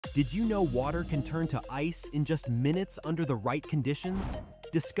Did you know water can turn to ice in just minutes under the right conditions?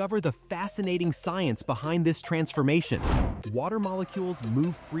 Discover the fascinating science behind this transformation. Water molecules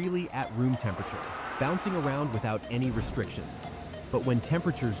move freely at room temperature, bouncing around without any restrictions. But when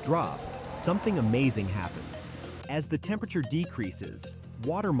temperatures drop, something amazing happens. As the temperature decreases,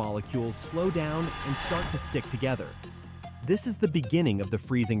 water molecules slow down and start to stick together. This is the beginning of the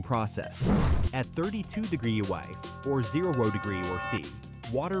freezing process. At 32 degrees Y, or 0 degree or C,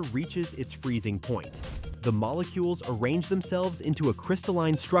 water reaches its freezing point. The molecules arrange themselves into a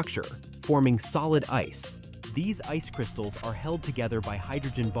crystalline structure, forming solid ice. These ice crystals are held together by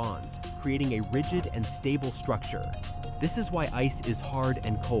hydrogen bonds, creating a rigid and stable structure. This is why ice is hard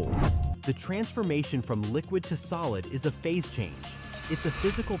and cold. The transformation from liquid to solid is a phase change. It's a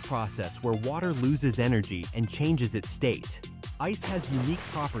physical process where water loses energy and changes its state. Ice has unique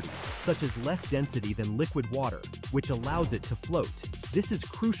properties, such as less density than liquid water, which allows it to float. This is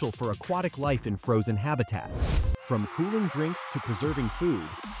crucial for aquatic life in frozen habitats. From cooling drinks to preserving food,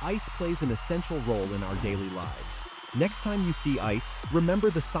 ice plays an essential role in our daily lives. Next time you see ice, remember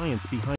the science behind